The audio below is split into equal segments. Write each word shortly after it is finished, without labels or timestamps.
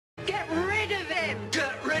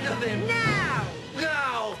rid of him. Now!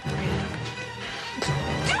 Now!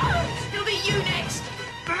 Don't! It'll be you next!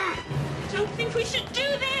 Don't think we should do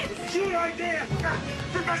this! It's your idea!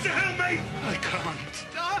 Professor, help me! I can't.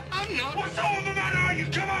 I'm not. What sort of a man are you?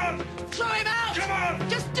 Come on! Throw him out! Come on!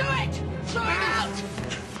 Just do it! Throw him out!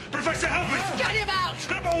 Professor, help me! Get him out!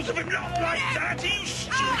 Grab hold of him, not like that, you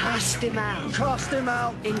stupid! Cast him out Cast him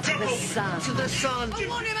out into the sun to the sun I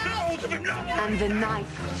want him Grab out! hold of him, not like and the night.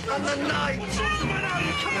 and the night. What sort of a man are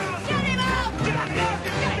you? Come on! Get him out! Get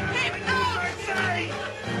him I say!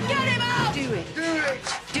 Get him out! Do it. Do it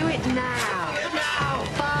Do it now. now.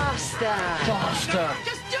 Faster. Faster.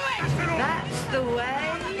 Just do it! That's the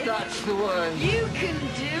way. That's the way. You can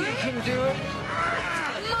do it. Can do it.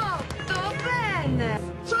 Molto bene.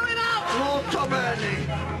 Throw him out! Molto bene.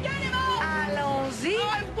 Get him out! Allons-y.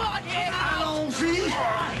 I want him out! Allons-y.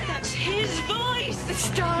 That's his voice! The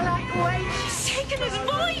starlight waits. He's taken his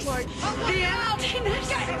voice! The emptiness.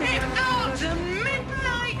 Get him out! The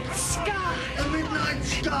midnight sky. The midnight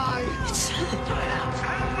sky.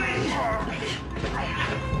 Help me!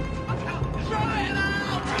 Throw him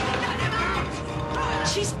out! Get him out!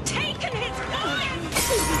 She's